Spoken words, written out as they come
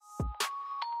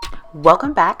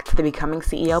Welcome back to the Becoming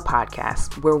CEO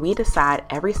podcast, where we decide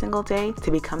every single day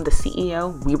to become the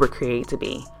CEO we were created to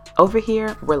be. Over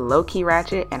here, we're low-key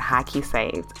ratchet and high-key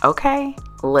saved, okay?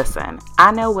 Listen,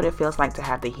 I know what it feels like to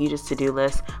have the hugest to-do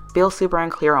list, feel super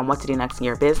unclear on what to do next in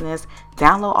your business,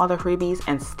 download all the freebies,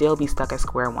 and still be stuck at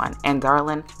square one. And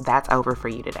darling, that's over for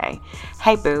you today.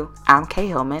 Hey boo, I'm Kay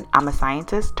Hillman. I'm a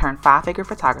scientist turned five-figure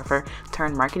photographer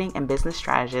turned marketing and business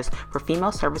strategist for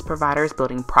female service providers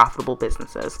building profitable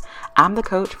businesses. I'm the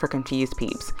coach for confused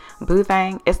peeps. Boo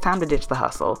thang, it's time to ditch the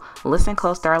hustle. Listen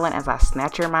close, darling, as I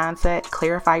snatch your mindset,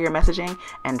 clarify your messaging,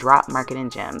 and drop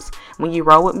marketing gems. When you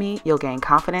roll with me, you'll gain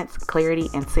confidence, clarity,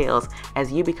 and sales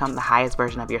as you become the highest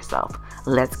version of yourself.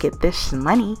 Let's get this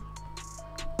money.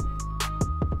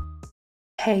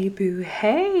 Hey boo,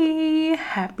 hey,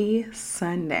 happy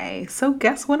Sunday. So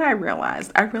guess what I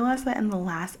realized? I realized that in the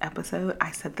last episode,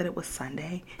 I said that it was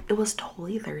Sunday. It was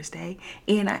totally Thursday.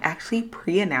 And I actually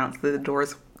pre-announced that the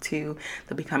doors to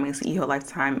the Becoming CEO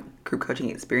Lifetime Group Coaching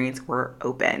Experience were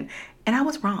open. And I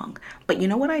was wrong. But you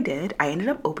know what I did? I ended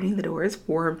up opening the doors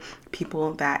for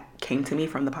people that came to me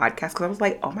from the podcast because I was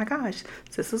like, oh my gosh,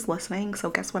 sis is listening. So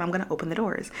guess what? I'm going to open the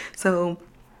doors. So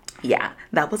yeah,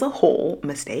 that was a whole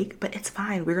mistake, but it's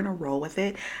fine. We're going to roll with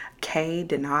it. Kay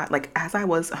did not,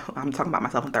 I'm talking about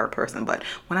myself in third person, but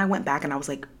when I went back and I was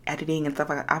like editing and stuff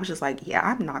like that, I was just like, yeah,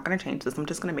 I'm not going to change this. I'm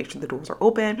just going to make sure the doors are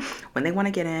open when they want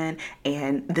to get in.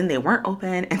 And then they weren't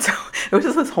open. And so it was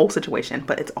just this whole situation,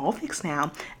 but it's all fixed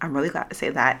now. I'm really glad to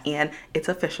say that. And it's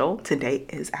official. Today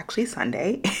is actually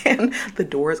Sunday and the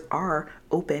doors are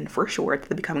open for sure to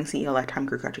the Becoming CEO Lifetime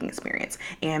Group Coaching Experience.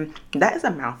 And that is a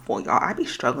mouthful, y'all. I'd be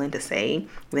struggling to say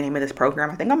the name of this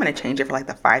program. I think I'm going to change it for like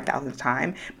the 5,000th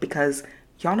time because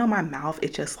y'all know my mouth,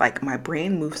 it's just like my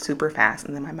brain moves super fast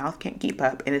and then my mouth can't keep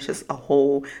up and it's just a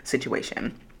whole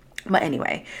situation. But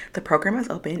anyway, the program is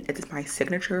open. It is my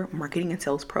signature marketing and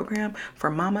sales program for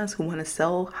mamas who want to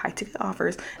sell high-ticket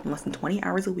offers in less than 20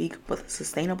 hours a week with a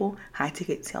sustainable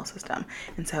high-ticket sales system.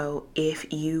 And so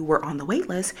if you were on the wait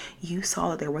list, you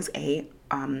saw that there was a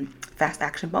fast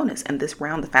action bonus. And this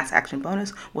round, the fast action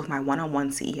bonus was my one-on-one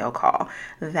CEO call.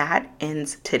 That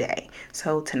ends today.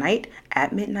 So tonight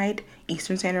at midnight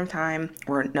Eastern Standard Time,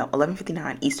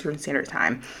 11:59 Eastern Standard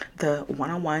Time, the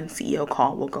one-on-one CEO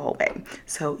call will go away.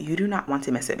 So you do not want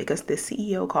to miss it because this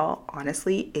CEO call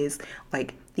honestly is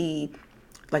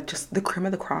just the cream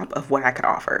of the crop of what I could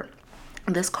offer.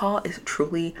 This call is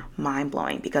truly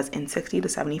mind-blowing because in 60 to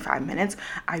 75 minutes,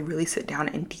 I really sit down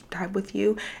and deep dive with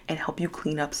you and help you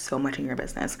clean up so much in your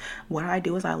business. What I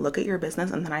do is I look at your business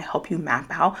and then I help you map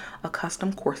out a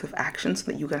custom course of action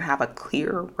so that you can have a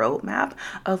clear roadmap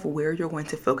of where you're going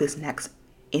to focus next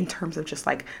in terms of just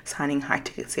like signing high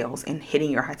ticket sales and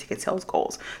hitting your high ticket sales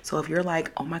goals. So if you're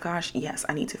like, oh my gosh, yes,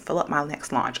 I need to fill up my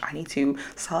next launch. I need to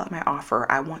sell out my offer.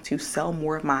 I want to sell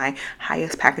more of my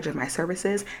highest package of my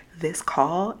services. This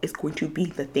call is going to be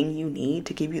the thing you need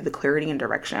to give you the clarity and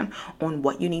direction on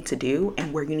what you need to do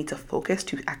and where you need to focus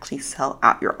to actually sell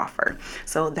out your offer.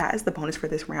 So that is the bonus for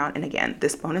this round. And again,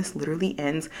 this bonus literally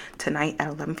ends tonight at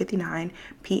 11:59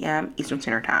 p.m. Eastern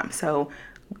Standard Time. So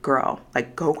girl,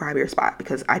 like go grab your spot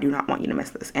because I do not want you to miss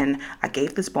this. And I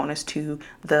gave this bonus to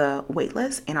the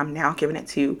waitlist and I'm now giving it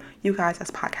to you guys as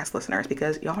podcast listeners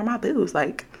because y'all are my boos.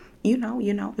 Like, you know,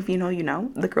 if you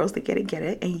know, the girls that get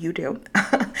it, and you do.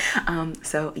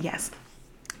 So yes,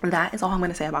 that is all I'm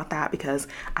going to say about that because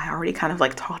I already kind of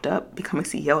like talked up Becoming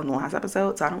CEO in the last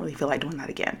episode. So I don't really feel like doing that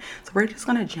again. So we're just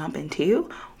going to jump into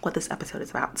what this episode is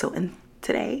about. So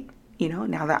today,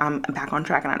 now that I'm back on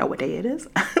track and I know what day it is,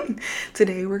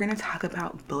 today we're going to talk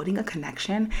about building a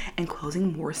connection and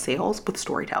closing more sales with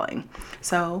storytelling.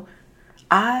 So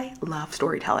I love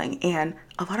storytelling and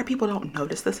a lot of people don't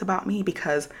notice this about me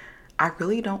because I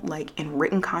really don't like in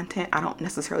written content. I don't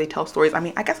necessarily tell stories. I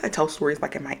mean, I guess I tell stories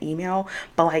like in my email,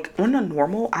 but like on a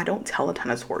normal, I don't tell a ton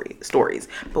of stories.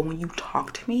 But when you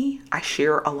talk to me, I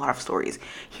share a lot of stories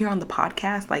here on the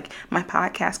podcast, like my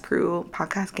podcast crew,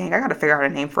 podcast gang. I got to figure out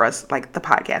a name for us, like the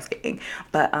podcast gang.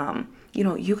 But,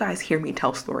 you guys hear me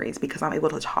tell stories because I'm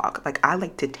able to talk. Like I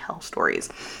like to tell stories.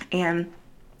 And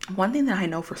one thing that I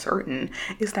know for certain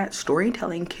is that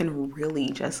storytelling can really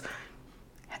just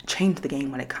change the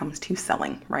game when it comes to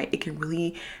selling, right? It can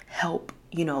really help,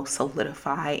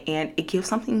 solidify, and it gives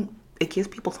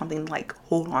people something like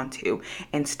hold on to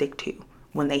and stick to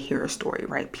when they hear a story,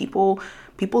 right? People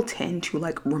people tend to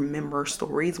like remember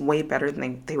stories way better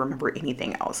than they remember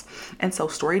anything else. And so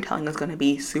storytelling is going to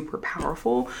be super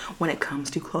powerful when it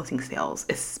comes to closing sales,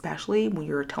 especially when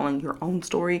you're telling your own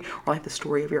story or like the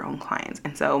story of your own clients.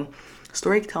 And so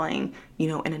storytelling, in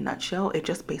a nutshell, it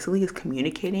just basically is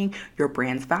communicating your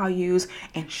brand's values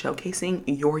and showcasing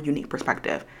your unique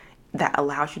perspective that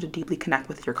allows you to deeply connect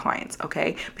with your clients,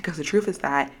 okay? Because the truth is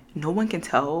that no one can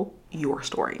tell your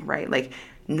story, right? Like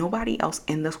nobody else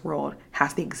in this world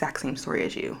has the exact same story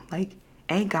as you. Like,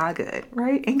 ain't God good,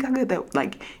 right? Ain't God good that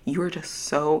like you're just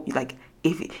so like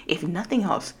if nothing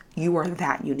else, you are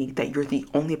that unique that you're the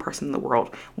only person in the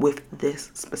world with this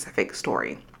specific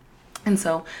story. And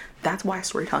so that's why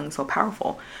storytelling is so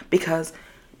powerful, because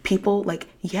people like,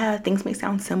 yeah, things may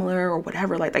sound similar or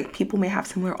whatever, like people may have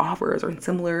similar offers or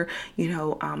similar,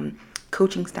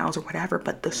 coaching styles or whatever,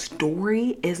 but the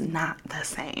story is not the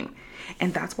same.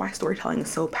 And that's why storytelling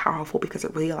is so powerful, because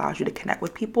it really allows you to connect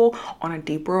with people on a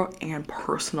deeper and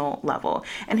personal level.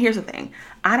 And here's the thing,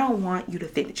 I don't want you to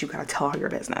think that you got to tell all your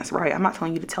business, right? I'm not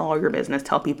telling you to tell all your business,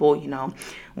 tell people,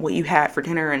 what you had for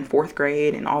dinner in fourth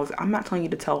grade and all this. I'm not telling you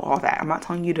to tell all that. I'm not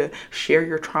telling you to share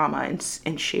your trauma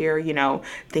and share,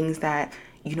 things that,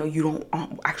 you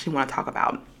don't actually want to talk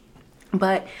about.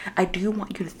 But I do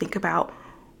want you to think about,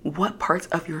 what parts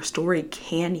of your story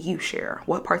can you share?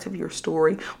 What parts of your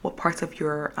story, what parts of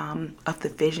your of the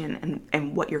vision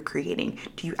and what you're creating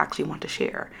do you actually want to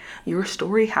share? Your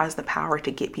story has the power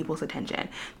to get people's attention,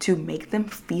 to make them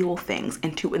feel things,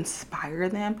 and to inspire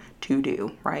them to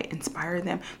do, right? Inspire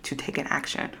them to take an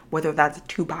action, whether that's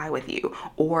to buy with you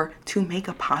or to make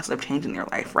a positive change in their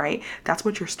life, right? That's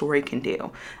what your story can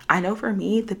do. I know for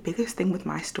me, the biggest thing with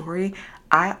my story,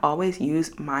 I always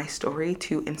use my story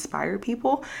to inspire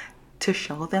people, to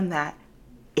show them that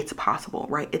it's possible,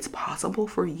 right? It's possible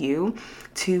for you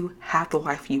to have the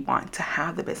life you want, to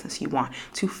have the business you want,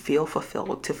 to feel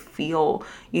fulfilled, to feel,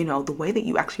 the way that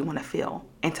you actually want to feel,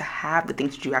 and to have the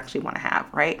things that you actually want to have,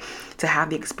 right? To have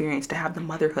the experience, to have the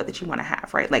motherhood that you want to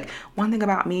have, right? Like one thing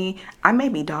about me, I may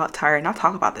be dog tired, and I'll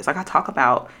talk about this. Like I talk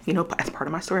about, as part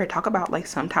of my story, I talk about like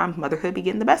sometimes motherhood be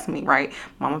getting the best of me, right?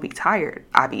 Mama be tired.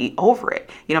 I be over it.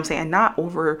 You know what I'm saying? And not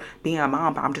over being a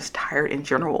mom, but I'm just tired in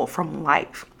general from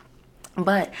life.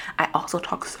 But I also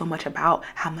talk so much about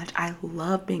how much I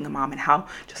love being a mom and how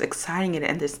just exciting it is,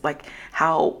 and this like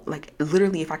how like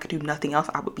literally if I could do nothing else,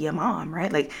 I would be a mom,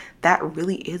 right? Like that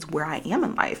really is where I am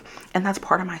in life. And that's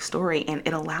part of my story. And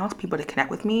it allows people to connect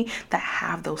with me that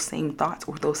have those same thoughts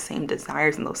or those same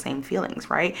desires and those same feelings,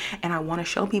 right? And I want to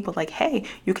show people like, hey,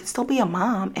 you can still be a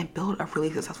mom and build a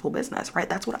really successful business, right?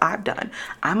 That's what I've done.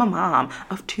 I'm a mom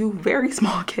of two very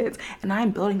small kids, and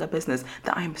I'm building a business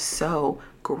that I'm so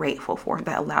grateful for,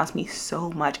 that allows me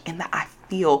so much, and that I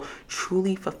feel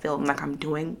truly fulfilled, and like I'm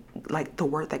doing like the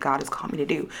work that God has called me to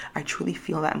do. I truly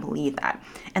feel that and believe that.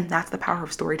 And that's the power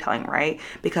of storytelling, right?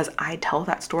 Because I tell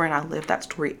that story and I live that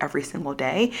story every single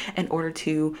day in order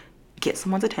to get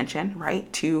someone's attention,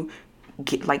 right? To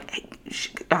get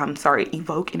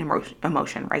evoke an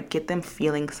emotion, right? Get them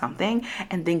feeling something,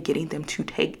 and then getting them to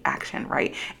take action,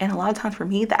 right? And a lot of times for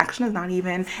me, the action is not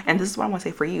even, and this is what I want to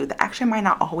say for you, the action might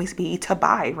not always be to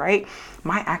buy, right?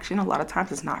 My action a lot of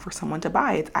times is not for someone to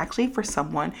buy. It's actually for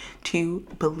someone to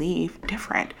believe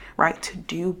different, right? To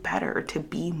do better, to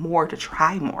be more, to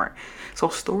try more. So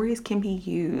stories can be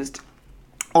used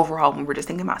overall. When we're just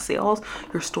thinking about sales,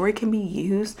 your story can be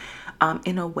used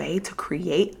in a way to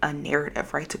create a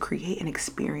narrative, right? To create an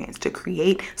experience, to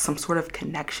create some sort of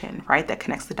connection, right? That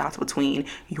connects the dots between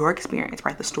your experience,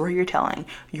 right? The story you're telling,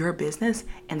 your business,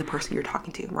 and the person you're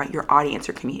talking to, right? Your audience,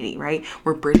 your community, right?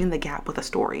 We're bridging the gap with a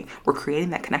story. We're creating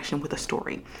that connection with a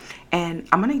story. And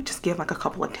I'm going to just give like a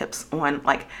couple of tips on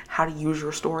like how to use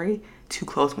your story to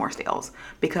close more sales.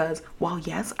 Because while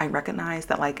yes, I recognize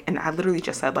that like, and I literally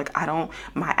just said like,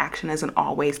 my action isn't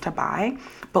always to buy,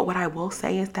 but what I will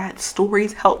say is that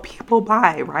stories help people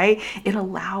buy, right? It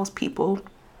allows people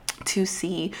to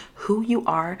see who you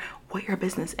are, what your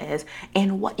business is,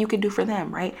 and what you can do for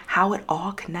them, right? How it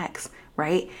all connects,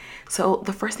 right? So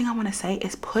the first thing I want to say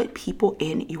is put people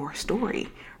in your story,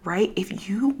 right? If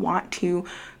you want to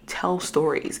tell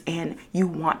stories and you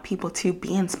want people to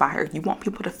be inspired, you want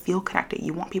people to feel connected,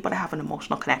 you want people to have an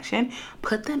emotional connection,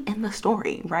 put them in the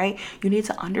story, right? You need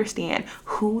to understand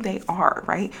who they are,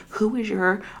 right? Who is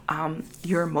your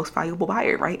most valuable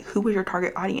buyer, right? Who is your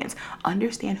target audience?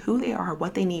 Understand who they are,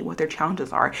 what they need, what their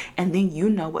challenges are, and then you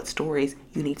know what stories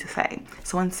you need to say.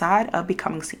 So inside of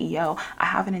Becoming CEO, I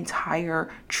have an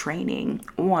entire training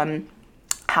on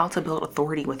how to build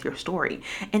authority with your story.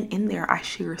 And in there, I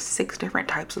share 6 different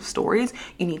types of stories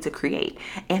you need to create.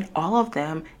 And all of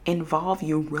them involve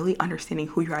you really understanding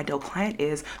who your ideal client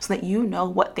is so that you know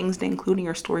what things to include in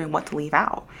your story and what to leave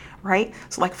out, right?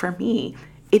 So, like for me,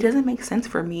 it doesn't make sense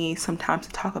for me sometimes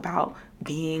to talk about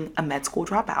being a med school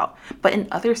dropout. But in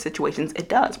other situations, it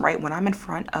does, right? When I'm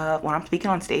speaking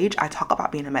on stage, I talk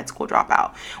about being a med school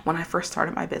dropout. When I first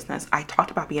started my business, I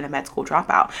talked about being a med school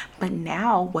dropout. But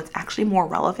now what's actually more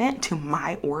relevant to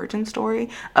my origin story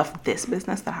of this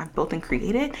business that I've built and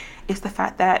created is the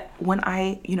fact that when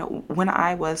I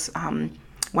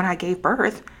gave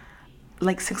birth,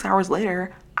 like 6 hours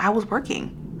later, I was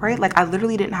working, right? Like I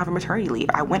literally didn't have a maternity leave.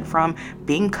 I went from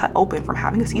being cut open from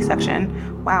having a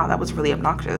C-section. Wow, that was really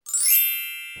obnoxious.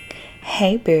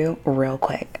 Hey boo, real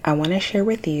quick, I want to share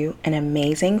with you an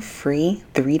amazing free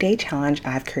 3-day challenge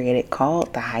I've created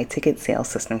called the High Ticket Sales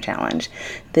System Challenge.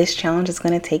 This challenge is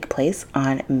going to take place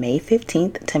on May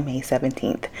 15th to May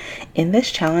 17th. In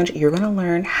this challenge, you're going to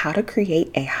learn how to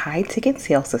create a high ticket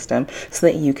sales system so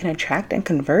that you can attract and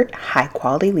convert high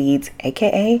quality leads,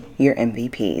 aka your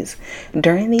MVPs.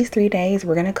 During these 3 days,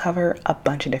 we're going to cover a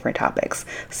bunch of different topics,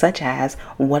 such as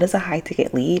what is a high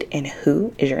ticket lead and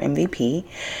who is your MVP.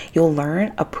 You'll learn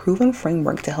a proven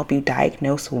framework to help you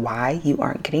diagnose why you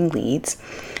aren't getting leads,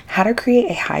 how to create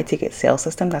a high ticket sales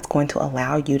system that's going to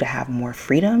allow you to have more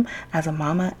freedom as a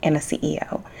mama and a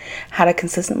CEO, how to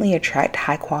consistently attract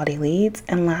high quality leads,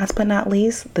 and last but not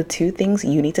least, the 2 things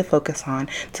you need to focus on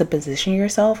to position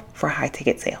yourself for high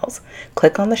ticket sales.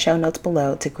 Click on the show notes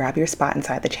below to grab your spot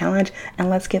inside the challenge, and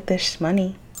let's get this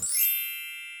money.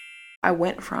 I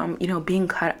went from, being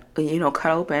cut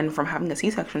open from having a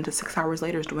C-section to 6 hours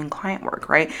later doing client work,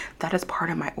 right? That is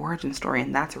part of my origin story,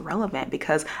 and that's relevant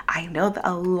because I know that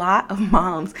a lot of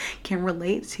moms can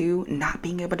relate to not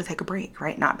being able to take a break,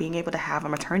 right? Not being able to have a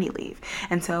maternity leave.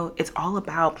 And so it's all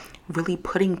about really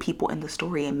putting people in the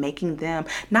story and making them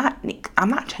I'm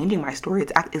not changing my story.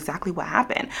 It's exactly what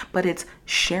happened, but it's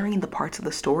sharing the parts of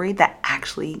the story that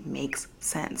actually makes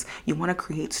sense. You want to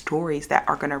create stories that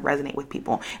are going to resonate with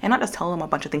people and not just tell them a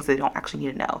bunch of things they don't actually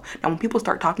need to know. Now, when people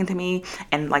start talking to me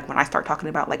and like when I start talking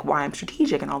about like why I'm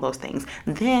strategic and all those things,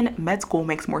 then med school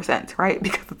makes more sense, right?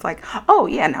 Because it's like, oh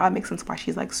yeah, now it makes sense why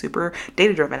she's like super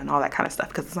data driven and all that kind of stuff.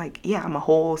 Because it's like, yeah, I'm a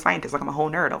whole scientist, like I'm a whole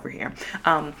nerd over here.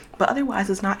 But otherwise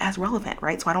it's not as relevant,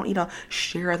 right? So I don't need to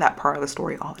share that part of the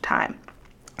story all the time.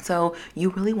 So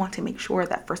you really want to make sure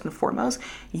that first and foremost,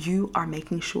 you are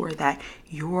making sure that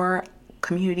your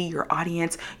community, your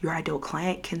audience, your ideal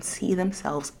client can see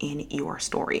themselves in your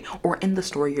story or in the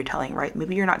story you're telling, right?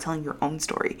 Maybe you're not telling your own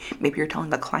story. Maybe you're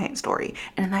telling a client story.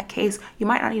 And in that case, you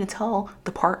might not need to tell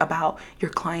the part about your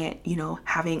client,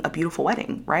 having a beautiful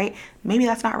wedding, right? Maybe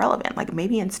that's not relevant. Like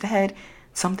maybe instead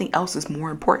something else is more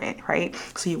important, right?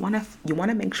 So you want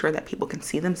to make sure that people can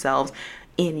see themselves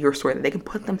in your story, that they can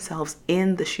put themselves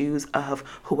in the shoes of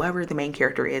whoever the main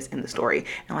character is in the story.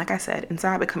 And like I said,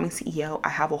 inside Becoming CEO, I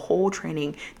have a whole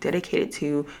training dedicated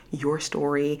to your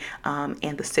story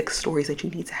and the 6 stories that you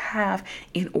need to have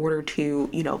in order to,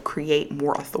 create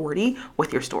more authority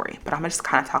with your story. But I'm gonna just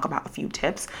kind of talk about a few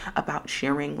tips about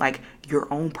sharing like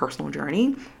your own personal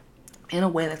journey in a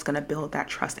way that's going to build that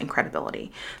trust and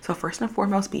credibility. So first and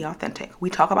foremost, be authentic. We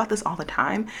talk about this all the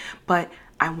time, but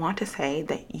I want to say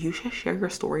that you should share your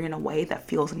story in a way that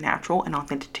feels natural and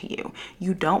authentic to you.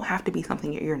 You don't have to be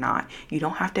something that you're not. You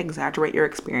don't have to exaggerate your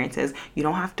experiences. You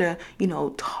don't have to,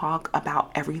 talk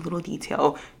about every little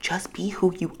detail. Just be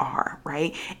who you are,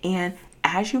 right? And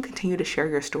as you continue to share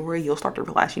your story, you'll start to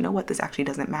realize, this actually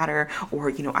doesn't matter, or,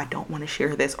 I don't want to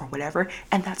share this or whatever.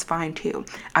 And that's fine too.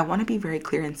 I want to be very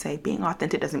clear and say being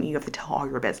authentic doesn't mean you have to tell all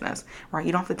your business, right?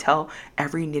 You don't have to tell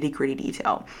every nitty gritty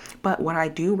detail. But what I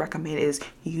do recommend is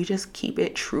you just keep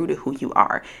it true to who you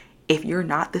are. If you're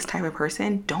not this type of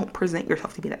person, don't present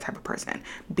yourself to be that type of person.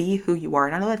 Be who you are.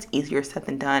 And I know that's easier said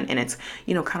than done. And it's,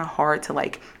 kind of hard to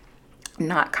like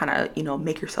not kind of,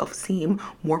 make yourself seem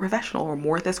more professional or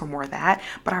more this or more that.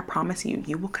 But I promise you,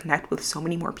 you will connect with so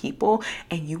many more people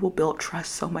and you will build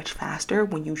trust so much faster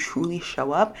when you truly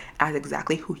show up as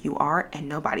exactly who you are and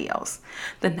nobody else.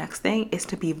 The next thing is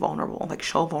to be vulnerable, like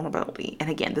show vulnerability. And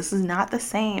again, this is not the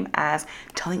same as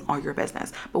telling all your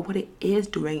business, but what it is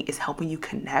doing is helping you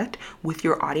connect with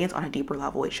your audience on a deeper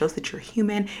level. It shows that you're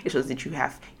human. It shows that you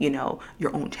have,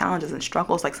 your own challenges and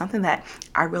struggles. Like something that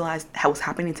I realized was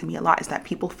happening to me a lot is that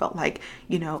people felt like,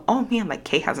 oh man, like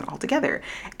Kay has it all together.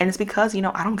 And it's because,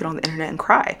 I don't get on the internet and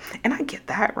cry. And I get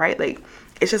that, right? Like,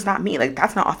 it's just not me. Like,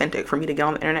 that's not authentic for me to get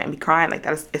on the internet and be crying. Like,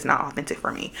 it's not authentic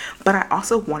for me. But I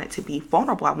also wanted to be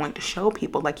vulnerable. I wanted to show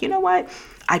people, like, you know what?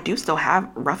 I do still have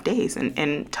rough days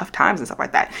and tough times and stuff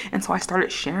like that. And so I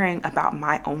started sharing about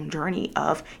my own journey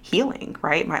of healing,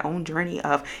 right? My own journey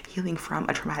of healing from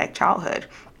a traumatic childhood.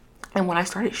 And when I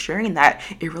started sharing that,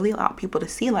 it really allowed people to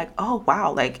see, like, oh,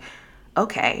 wow, like,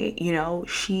 okay,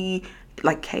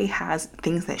 Kay has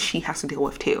things that she has to deal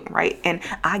with too, right? And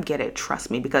I get it, trust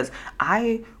me, because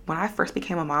when I first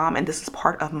became a mom, and this is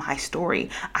part of my story,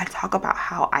 I talk about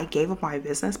how I gave up my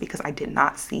business because I did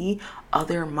not see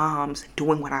other moms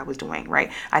doing what I was doing,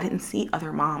 right? I didn't see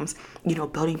other moms,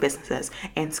 building businesses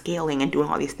and scaling and doing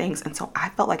all these things. And so I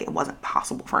felt like it wasn't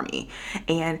possible for me.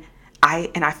 And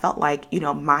I felt like,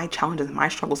 my challenges and my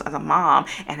struggles as a mom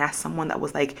and as someone that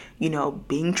was like,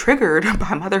 being triggered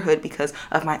by motherhood because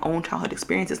of my own childhood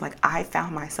experiences, like I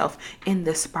found myself in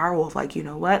this spiral of like, you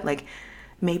know what, like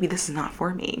maybe this is not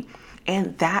for me.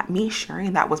 And that me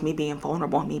sharing that was me being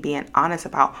vulnerable and me being honest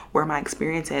about where my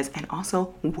experience is and also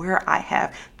where I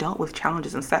have dealt with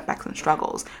challenges and setbacks and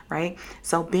struggles, right?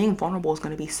 So being vulnerable is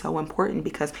going to be so important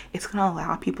because it's going to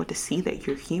allow people to see that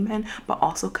you're human, but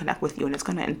also connect with you. And it's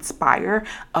going to inspire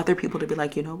other people to be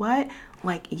like, you know what?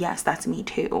 Like, yes, that's me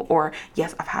too. Or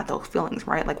yes, I've had those feelings,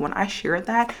 right? Like when I shared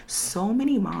that, so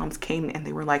many moms came and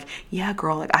they were like, yeah,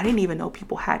 girl, like I didn't even know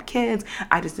people had kids.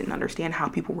 I just didn't understand how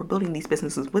people were building these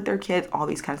businesses with their kids, all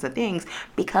these kinds of things,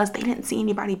 because they didn't see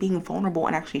anybody being vulnerable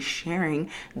and actually sharing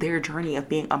their journey of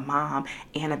being a mom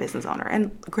and a business owner.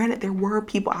 And granted, there were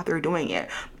people out there doing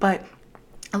it, but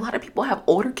a lot of people have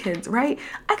older kids, right?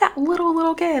 I got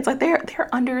little kids, like they're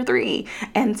under 3.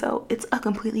 And so it's a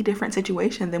completely different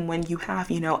situation than when you have,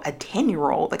 a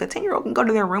 10-year-old. Like a 10-year-old can go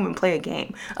to their room and play a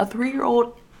game. A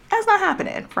 3-year-old, that's not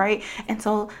happening, right? And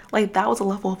so like that was a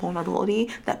level of vulnerability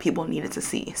that people needed to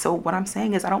see. So what I'm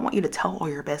saying is I don't want you to tell all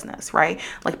your business, right?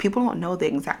 Like people don't know the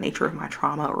exact nature of my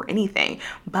trauma or anything,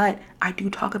 but I do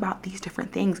talk about these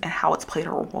different things and how it's played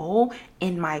a role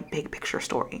in my big picture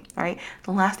story, right?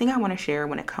 The last thing I want to share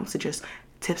when it comes to just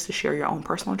tips to share your own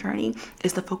personal journey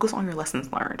is to focus on your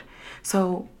lessons learned.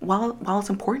 So while it's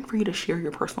important for you to share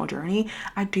your personal journey,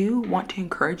 I do want to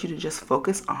encourage you to just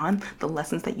focus on the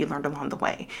lessons that you learned along the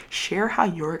way. Share how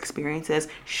your experiences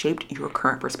shaped your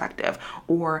current perspective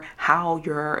or how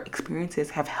your experiences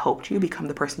have helped you become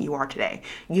the person you are today.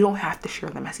 You don't have to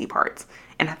share the messy parts.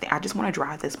 And I just want to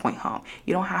drive this point home.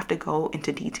 You don't have to go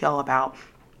into detail about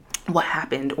what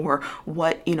happened or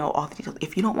what, all the details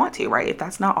if you don't want to, right? If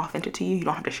that's not authentic to you, you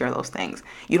don't have to share those things.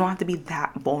 You don't have to be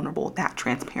that vulnerable, that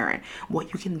transparent.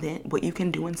 What you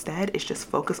can do instead is just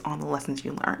focus on the lessons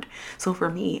you learned. So for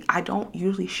me, I don't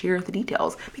usually share the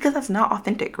details because that's not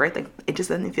authentic, right? Like it just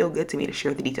doesn't feel good to me to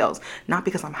share the details. Not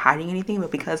because I'm hiding anything,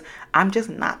 but because I'm just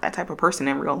not that type of person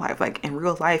in real life. Like in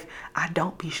real life, I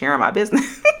don't be sharing my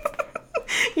business.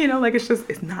 Like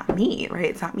it's not me, right?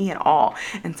 It's not me at all.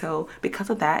 And so because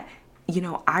of that,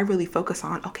 I really focus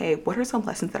on, okay, what are some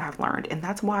lessons that I've learned? And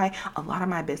that's why a lot of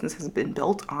my business has been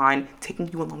built on taking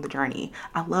you along the journey.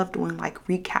 I love doing like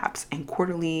recaps and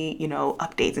quarterly,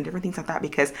 updates and different things like that,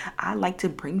 because I like to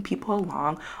bring people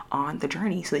along on the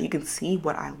journey so that you can see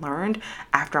what I learned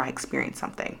after I experienced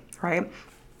something, right?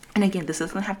 And again, this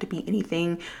doesn't have to be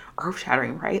anything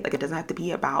earth-shattering, right? Like it doesn't have to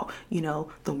be about,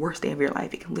 the worst day of your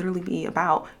life. It can literally be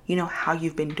about, how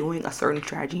you've been doing a certain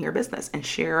strategy in your business and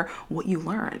share what you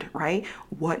learned, right?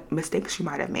 What mistakes you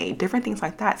might have made, different things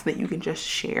like that, so that you can just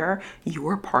share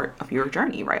your part of your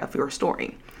journey, right? Of your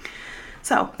story.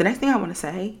 So the next thing I want to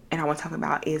say and I want to talk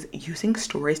about is using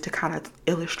stories to kind of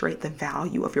illustrate the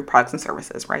value of your products and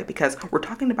services, right? Because we're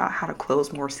talking about how to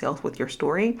close more sales with your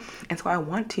story. And so I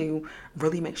want to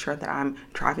really make sure that I'm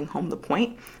driving home the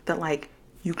point that like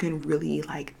you can really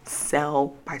like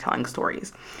sell by telling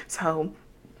stories. So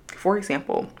for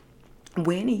example,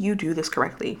 when you do this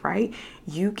correctly, right,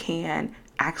 you can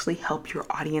actually help your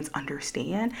audience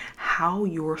understand how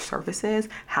your services,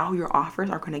 how your offers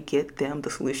are going to get them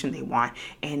the solution they want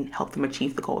and help them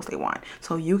achieve the goals they want.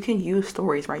 So you can use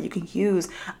stories, right? You can use,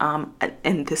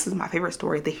 and this is my favorite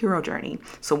story, the hero journey.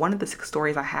 So one of the 6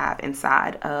 stories I have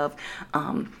inside of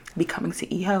Becoming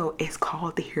CEO is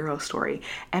called the hero story.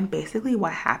 And basically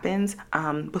what happens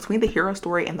between the hero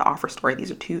story and the offer story,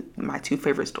 these are my two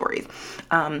favorite stories.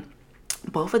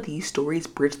 Both of these stories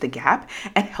bridge the gap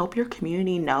and help your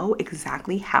community know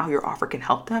exactly how your offer can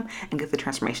help them and get the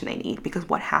transformation they need. Because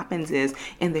what happens is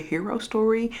in the hero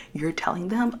story, you're telling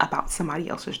them about somebody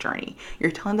else's journey. You're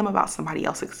telling them about somebody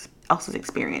else's else's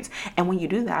experience. And when you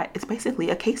do that, it's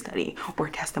basically a case study or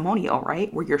a testimonial,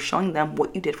 right? Where you're showing them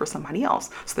what you did for somebody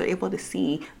else. So they're able to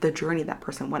see the journey that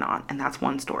person went on. And that's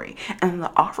one story. And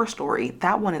the offer story,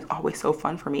 that one is always so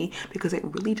fun for me because it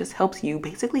really just helps you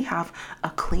basically have a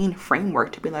clean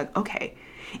framework to be like, okay,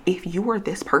 if you are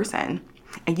this person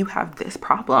and you have this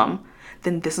problem,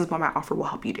 then this is what my offer will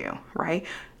help you do, right?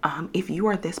 If you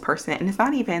are this person, and it's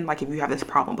not even like if you have this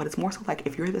problem, but it's more so like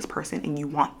if you're this person and you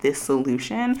want this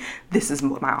solution, this is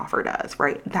what my offer does,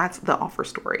 right? That's the offer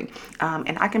story.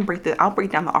 And I'll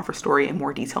break down the offer story in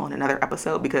more detail in another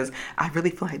episode because I really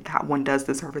feel like that one does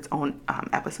deserve its own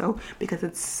episode because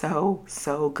it's so,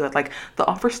 so good. Like the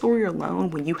offer story alone,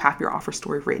 when you have your offer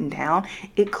story written down,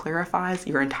 it clarifies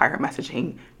your entire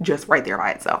messaging just right there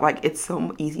by itself. Like it's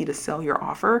so easy to sell your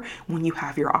offer when you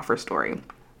have your offer story.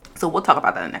 So we'll talk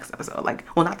about that in the next episode. Like,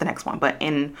 well, not the next one, but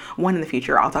in one in the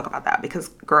future, I'll talk about that because,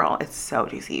 girl, it's so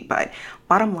juicy. But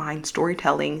bottom line,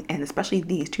 storytelling, and especially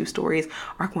these two stories,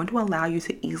 are going to allow you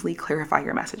to easily clarify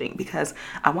your messaging because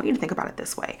I want you to think about it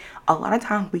this way. A lot of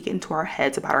times we get into our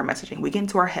heads about our messaging. We get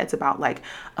into our heads about like,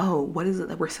 oh, what is it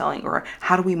that we're selling? Or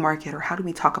how do we market? Or how do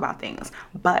we talk about things?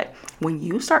 But when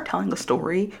you start telling a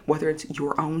story, whether it's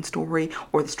your own story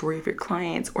or the story of your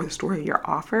clients or the story of your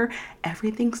offer,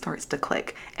 everything starts to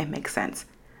click and make sense.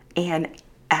 And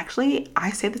actually,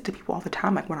 I say this to people all the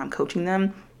time, like when I'm coaching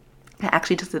them. I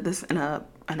actually just did this in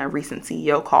a recent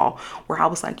CEO call where I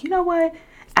was like, you know what?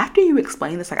 After you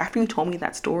explain this, like after you told me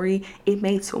that story, it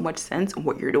made so much sense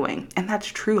what you're doing. And that's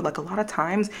true. Like a lot of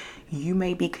times you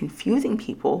may be confusing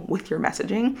people with your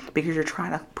messaging because you're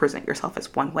trying to present yourself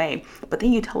as one way, but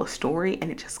then you tell a story and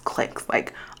it just clicks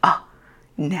like,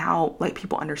 now like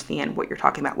people understand what you're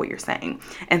talking about, what you're saying.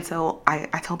 And so I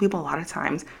tell people a lot of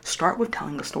times, start with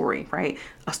telling a story, right?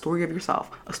 A story of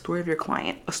yourself, a story of your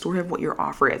client, a story of what your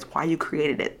offer is, why you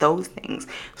created it, those things.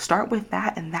 Start with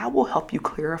that and that will help you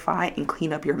clarify and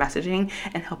clean up your messaging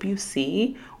and help you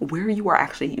see where you are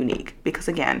actually unique. Because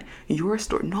again, your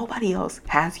story, nobody else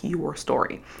has your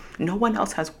story. No one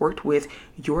else has worked with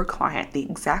your client the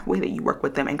exact way that you work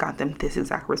with them and got them this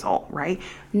exact result, right?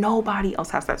 Nobody else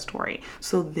has that story.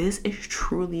 So this is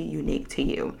truly unique to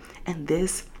you. And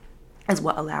this is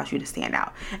what allows you to stand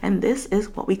out. And this is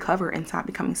what we cover inside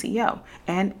Becoming CEO.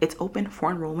 And it's open for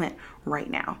enrollment right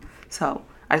now. So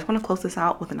I just want to close this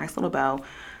out with a nice little bow.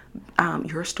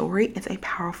 Your story is a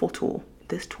powerful tool.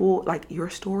 This tool, like your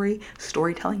story,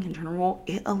 storytelling in general,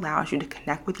 it allows you to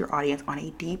connect with your audience on a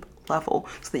deep level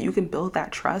so that you can build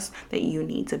that trust that you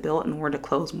need to build in order to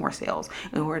close more sales,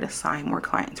 in order to sign more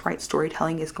clients, right?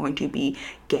 Storytelling is going to be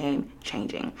game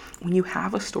changing. When you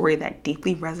have a story that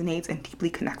deeply resonates and deeply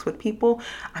connects with people,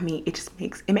 I mean, it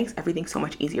makes everything so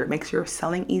much easier. It makes your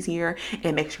selling easier.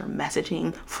 It makes your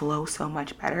messaging flow so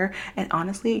much better. And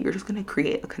honestly, you're just going to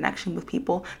create a connection with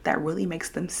people that really makes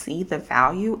them see the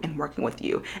value in working with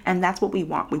you. And that's what we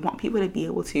want. We want people to be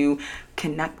able to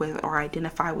connect with or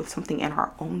identify with something in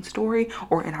our own story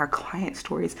or in our client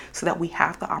stories so that we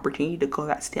have the opportunity to go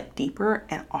that step deeper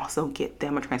and also get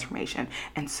them a transformation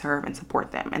and serve and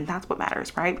support them. And that's what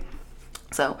matters, right?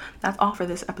 So that's all for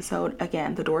this episode.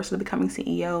 Again, the doors to the Becoming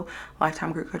CEO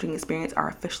Lifetime Group Coaching Experience are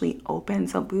officially open.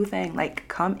 So boo thing, like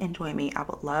come and join me. I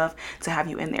would love to have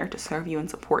you in there to serve you and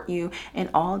support you in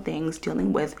all things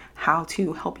dealing with how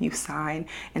to help you sign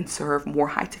and serve more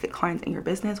high ticket clients in your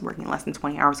business working less than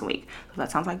 20 hours a week. So if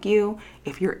that sounds like you,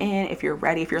 if you're in, if you're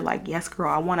ready, if you're like, yes, girl,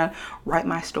 I want to write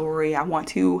my story. I want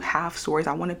to have stories.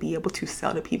 I want to be able to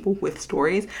sell to people with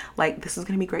stories. Like this is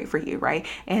going to be great for you, right?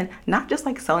 And not just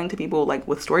like selling to people like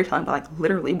with storytelling, but like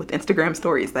literally with Instagram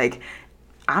stories. Like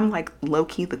I'm like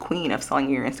low-key the queen of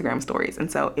selling your Instagram stories.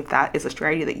 And so if that is a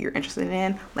strategy that you're interested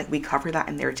in, like we cover that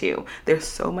in there too. There's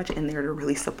so much in there to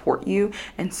really support you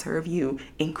and serve you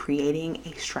in creating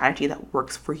a strategy that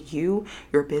works for you,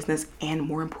 your business, and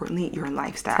more importantly, your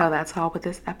lifestyle. So that's all with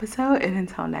this episode. And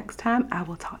until next time, I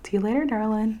will talk to you later,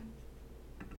 darling.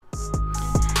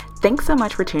 Thanks so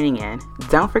much for tuning in.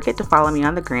 Don't forget to follow me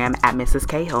on the gram at Mrs.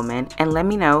 K. Hillman and let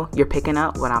me know you're picking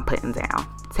up what I'm putting down.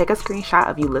 Take a screenshot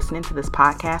of you listening to this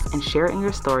podcast and share it in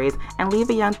your stories and leave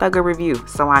a Young Thugger review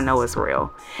so I know it's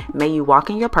real. May you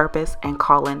walk in your purpose and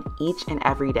call in each and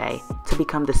every day to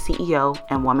become the CEO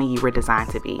and woman you were designed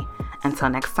to be.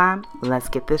 Until next time, let's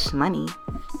get this money.